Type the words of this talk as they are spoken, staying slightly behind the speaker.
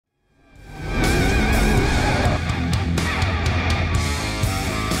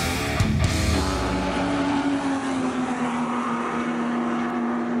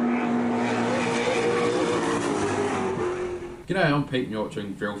G'day, I'm Pete and you're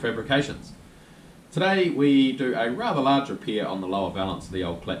watching Drill Fabrications. Today we do a rather large repair on the lower valance of the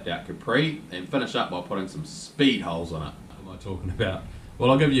old clapped out Capri and finish up by putting some speed holes on it. What am I talking about?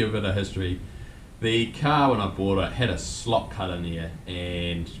 Well, I'll give you a bit of history. The car, when I bought it, had a slot cut in here,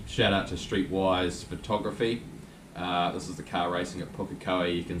 and shout out to Streetwise Photography. This is the car racing at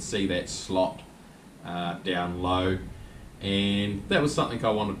Pukekohe. You can see that slot down low, and that was something I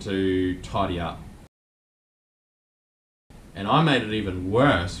wanted to tidy up. And I made it even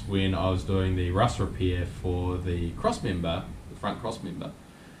worse when I was doing the rust repair for the crossmember, the front crossmember.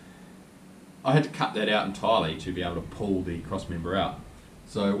 I had to cut that out entirely to be able to pull the crossmember out.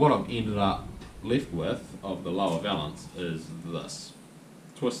 So what I've ended up left with of the lower valance is this.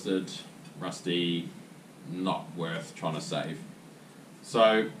 Twisted, rusty, not worth trying to save.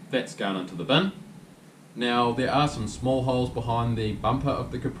 So that's going into the bin. Now there are some small holes behind the bumper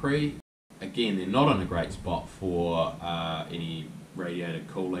of the Capri. Again, they're not in a great spot for any radiator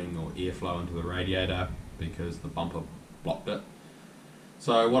cooling or airflow into the radiator because the bumper blocked it.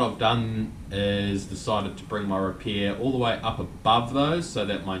 So what I've done is decided to bring my repair all the way up above those so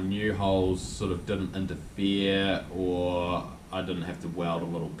that my new holes sort of didn't interfere, or I didn't have to weld a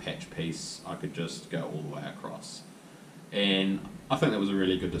little patch piece. I could just go all the way across. And I think that was a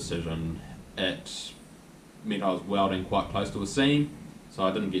really good decision. It meant I was welding quite close to a seam, so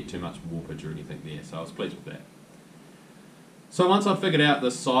I didn't get too much warpage or anything there, so I was pleased with that. So once I figured out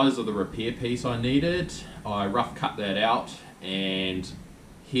the size of the repair piece I needed, I rough cut that out, and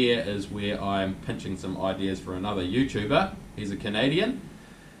here is where I'm pinching some ideas for another YouTuber. He's a Canadian,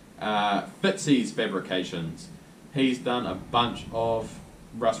 Fitzy's Fabrications. He's done a bunch of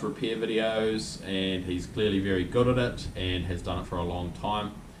rust repair videos, and he's clearly very good at it and has done it for a long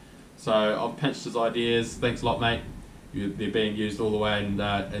time. So I've pinched his ideas. Thanks a lot, mate. They're being used all the way in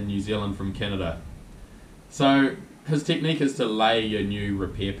New Zealand from Canada. So his technique is to lay your new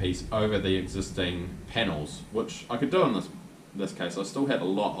repair piece over the existing panels, which I could do in this case. I still had a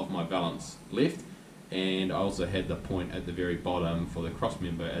lot of my valance left, and I also had the point at the very bottom for the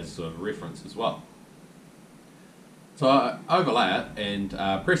crossmember as sort of reference as well. So I overlay it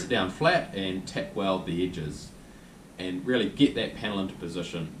and press it down flat and tack weld the edges and really get that panel into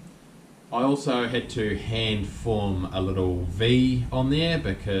position. I also had to hand form a little V on there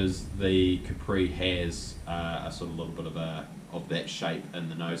because the Capri has a sort of little bit of that shape in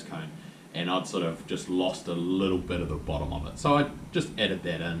the nose cone, and I'd sort of just lost a little bit of the bottom of it. So I just added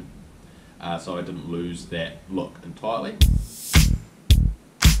that in so I didn't lose that look entirely.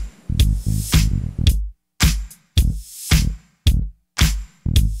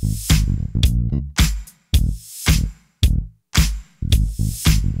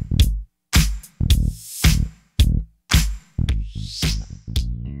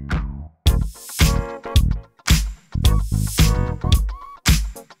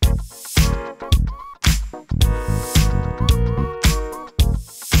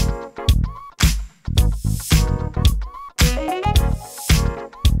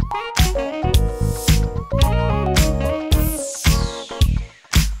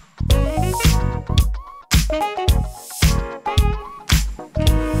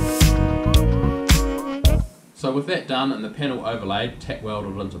 So with that done and the panel overlaid, tack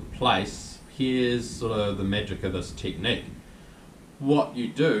welded into place, here's sort of the magic of this technique. What you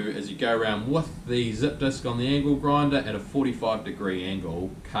do is you go around with the zip disc on the angle grinder at a 45-degree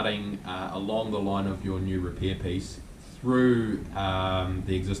angle, cutting along the line of your new repair piece through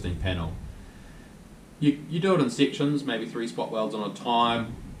the existing panel. You do it in sections, maybe 3 spot welds on a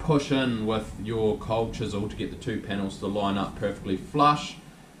time, push in with your cold chisel to get the two panels to line up perfectly flush.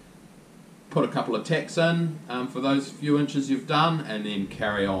 Put a couple of tacks in for those few inches you've done, and then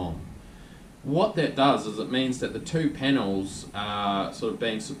carry on. What that does is it means that the two panels are sort of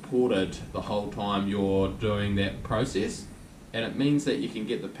being supported the whole time you're doing that process, and it means that you can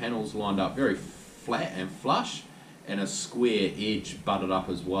get the panels lined up very flat and flush, and a square edge butted up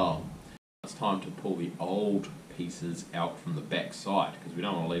as well. It's time to pull the old pieces out from the back side because we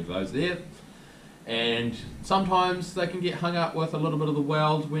don't want to leave those there. And sometimes they can get hung up with a little bit of the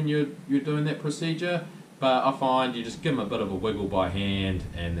weld when you're doing that procedure, but I find you just give them a bit of a wiggle by hand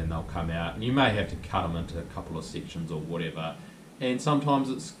and then they'll come out, and you may have to cut them into a couple of sections or whatever. And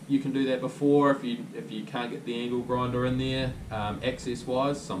sometimes you can do that before if you can't get the angle grinder in there access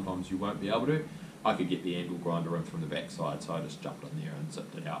wise. Sometimes you won't be able to. I could get the angle grinder in from the back side, so I just jumped in there and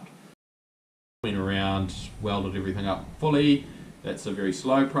zipped it out. Went around, welded everything up fully. That's a very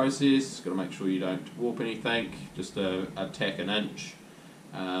slow process. Got to make sure you don't warp anything. Just a tack an inch,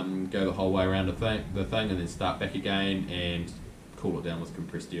 go the whole way around the thing, and then start back again and cool it down with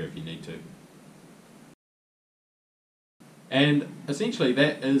compressed air if you need to. And essentially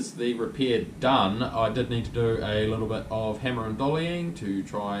that is the repair done. I did need to do a little bit of hammer and dollying to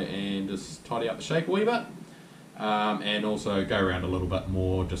try and just tidy up the shape a wee bit. And also go around a little bit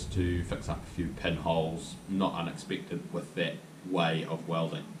more just to fix up a few pinholes, not unexpected with that way of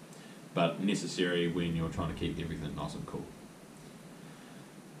welding, but necessary when you're trying to keep everything nice and cool.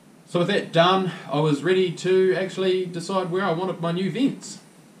 So with that done, I was ready to actually decide where I wanted my new vents.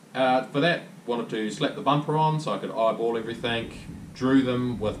 For that, wanted to slap the bumper on so I could eyeball everything, drew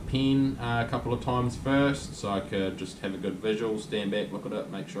them with pen a couple of times first so I could just have a good visual, stand back, look at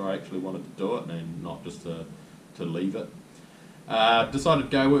it, make sure I actually wanted to do it and not just to leave it. Decided to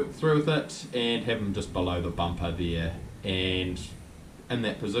go through with it and have them just below the bumper there, and in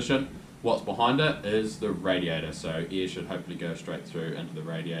that position what's behind it is the radiator, so air should hopefully go straight through into the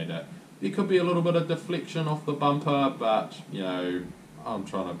radiator. There could be a little bit of deflection off the bumper, but you know, I'm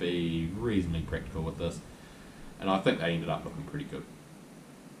trying to be reasonably practical with this, and I think they ended up looking pretty good.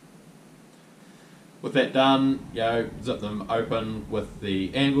 With that done, you know, zip them open with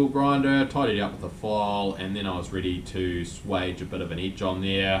the angle grinder, tidied it up with a file, and then I was ready to swage a bit of an edge on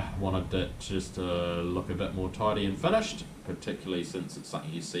there. Wanted it just to look a bit more tidy and finished, particularly since it's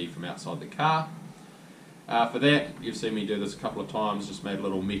something you see from outside the car. For that, you've seen me do this a couple of times, just made a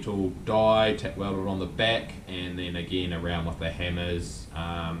little metal die, tack welded on the back, and then again around with the hammers,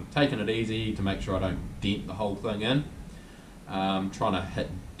 taking it easy to make sure I don't dent the whole thing in. Trying to hit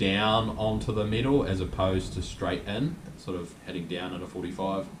down onto the metal as opposed to straight in, sort of heading down at a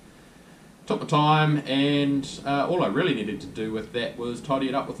 45. Took my time, and all I really needed to do with that was tidy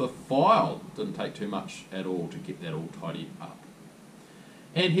it up with a file. Didn't take too much at all to get that all tidied up.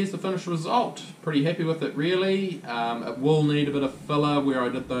 And here's the finished result. Pretty happy with it really. It will need a bit of filler where I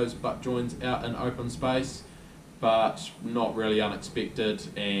did those butt joins out in open space, but not really unexpected,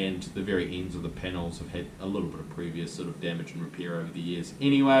 and the very ends of the panels have had a little bit of previous sort of damage and repair over the years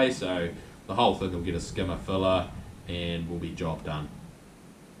anyway, so the whole thing will get a skimmer filler and will be job done.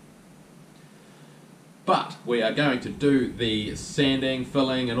 But we are going to do the sanding,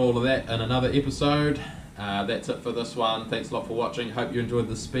 filling and all of that in another episode. That's it for this one. Thanks a lot for watching. Hope you enjoyed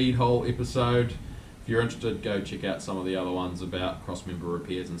the speed hole episode. If you're interested, go check out some of the other ones about crossmember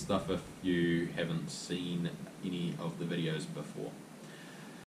repairs and stuff if you haven't seen any of the videos before.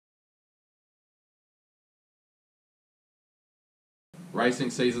 Racing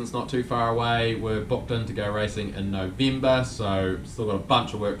season's not too far away. We're booked in to go racing in November, so still got a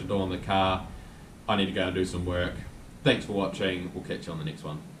bunch of work to do on the car. I need to go and do some work. Thanks for watching. We'll catch you on the next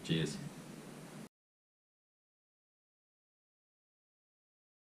one. Cheers.